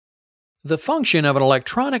The function of an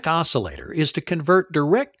electronic oscillator is to convert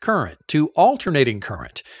direct current to alternating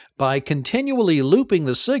current by continually looping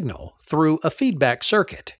the signal through a feedback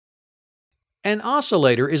circuit. An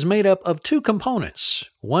oscillator is made up of two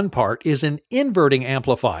components. One part is an inverting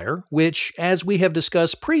amplifier, which, as we have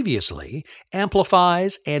discussed previously,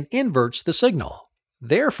 amplifies and inverts the signal.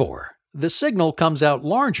 Therefore, the signal comes out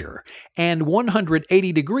larger and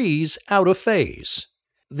 180 degrees out of phase.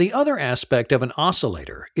 The other aspect of an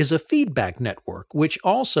oscillator is a feedback network, which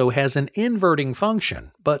also has an inverting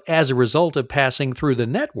function, but as a result of passing through the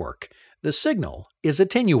network, the signal is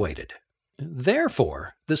attenuated.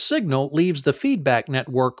 Therefore, the signal leaves the feedback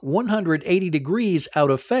network 180 degrees out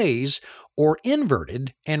of phase or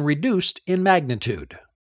inverted and reduced in magnitude.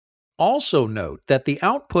 Also note that the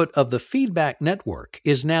output of the feedback network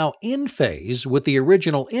is now in phase with the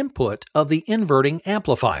original input of the inverting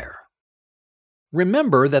amplifier.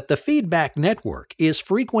 Remember that the feedback network is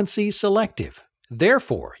frequency selective.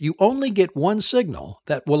 Therefore, you only get one signal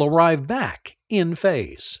that will arrive back in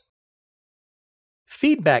phase.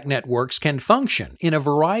 Feedback networks can function in a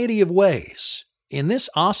variety of ways. In this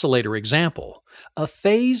oscillator example, a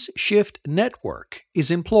phase shift network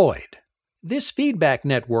is employed. This feedback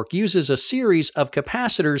network uses a series of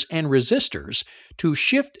capacitors and resistors to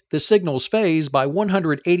shift the signal's phase by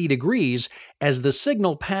 180 degrees as the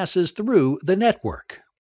signal passes through the network.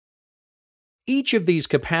 Each of these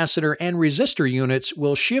capacitor and resistor units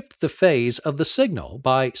will shift the phase of the signal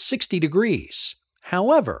by 60 degrees.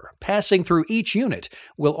 However, passing through each unit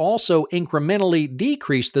will also incrementally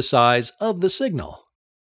decrease the size of the signal.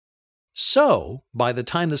 So, by the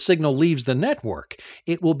time the signal leaves the network,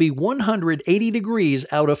 it will be 180 degrees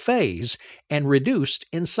out of phase and reduced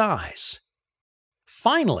in size.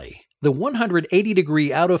 Finally, the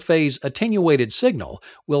 180-degree out-of-phase attenuated signal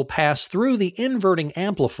will pass through the inverting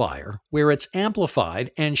amplifier, where it's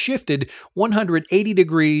amplified and shifted 180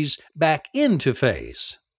 degrees back into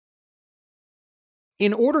phase.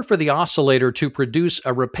 In order for the oscillator to produce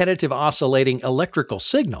a repetitive oscillating electrical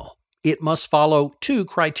signal, it must follow two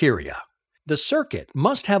criteria. The circuit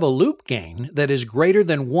must have a loop gain that is greater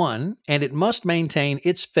than 1, and it must maintain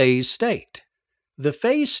its phase state. The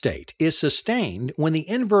phase state is sustained when the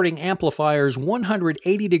inverting amplifier's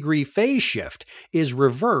 180-degree phase shift is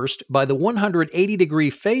reversed by the 180-degree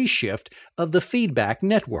phase shift of the feedback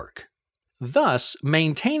network. Thus,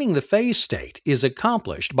 maintaining the phase state is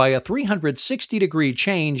accomplished by a 360-degree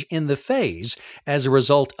change in the phase as a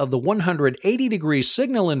result of the 180-degree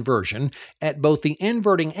signal inversion at both the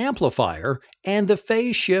inverting amplifier and the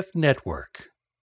phase shift network.